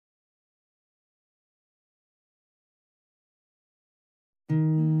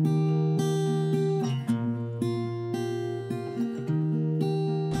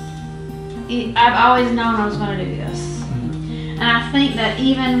I've always known I was going to do this. And I think that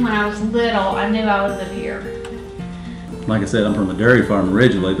even when I was little, I knew I would live here. Like I said, I'm from a dairy farm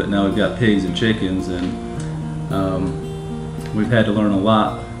originally, but now we've got pigs and chickens, and we've had to learn a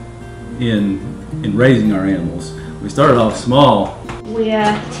lot in raising our animals. We started off small.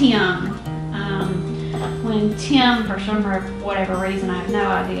 With Tim. When Tim, for some or whatever reason, I have no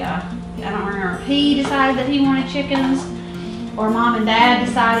idea, I don't remember if he decided that he wanted chickens or Mom and Dad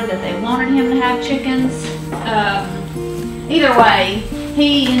decided that they wanted him to have chickens. Either way,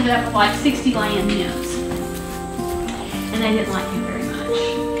 he ended up with like 60 laying hens, and they didn't like him very much.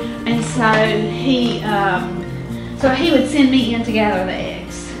 And so he would send me in to gather the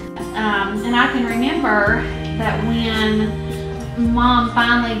eggs. And I can remember that when Mom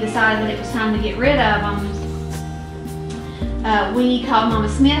finally decided that it was time to get rid of them, we called Mama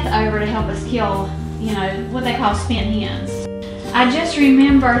Smith over to help us kill, you know, what they call spent hens. I just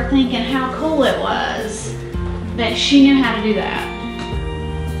remember thinking how cool it was that she knew how to do that.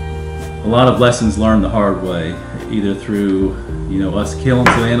 A lot of lessons learned the hard way, either through, you know, us killing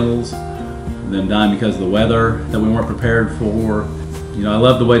some animals, them dying because of the weather that we weren't prepared for. You know, I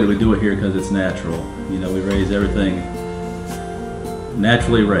love the way that we do it here because it's natural. You know, we raise everything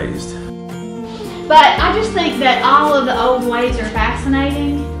naturally raised. But I just think that all of the old ways are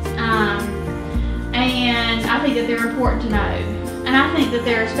fascinating, and I think that they're important to know. And I think that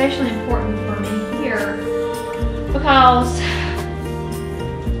they're especially important for me here because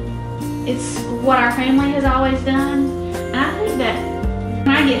it's what our family has always done. And I think that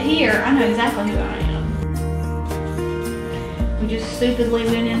when I get here, I know exactly who I am. We just stupidly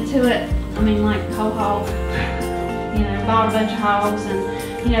went into it. I mean, like whole hog, you know, bought a bunch of hogs and,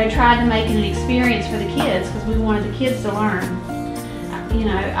 you know, tried to make it an experience for the kids because we wanted the kids to learn. You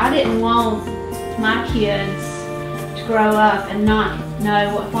know, I didn't want my kids to grow up and not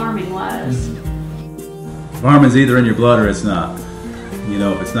know what farming was. Farming's either in your blood or it's not. You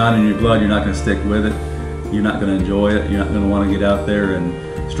know, if it's not in your blood, you're not going to stick with it. You're not going to enjoy it. You're not going to want to get out there and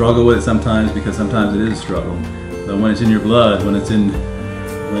struggle with it sometimes, because sometimes it is a struggle. But when it's in your blood, when it's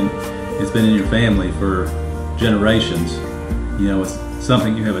been in your family for generations, you know, it's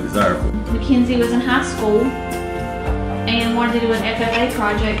something you have a desire for. Mackenzie was in high school and wanted to do an FFA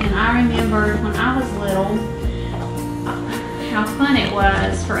project, and I remember when I was little how fun it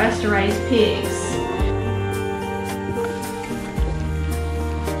was for us to raise pigs.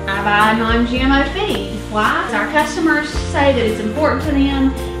 I buy non-GMO feed. Why? Our customers say that it's important to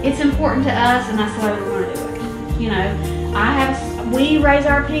them, it's important to us, and that's the way we're going to do it. You know, we raise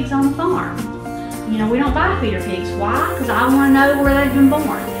our pigs on the farm. You know, we don't buy feeder pigs. Why? Because I want to know where they've been born.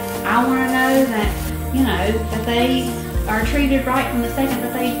 I want to know that, you know, that they are treated right from the second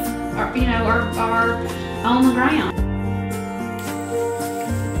that they are, you know, are on the ground.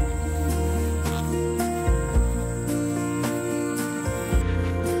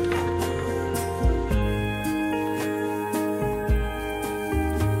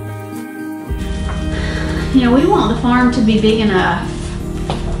 You know, we want the farm to be big enough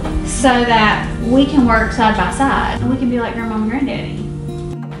so that we can work side by side and we can be like Grandma and Granddaddy.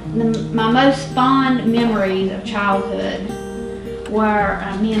 My most fond memories of childhood were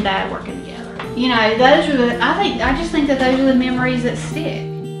me and Dad working together. You know, those are I just think that those are the memories that stick.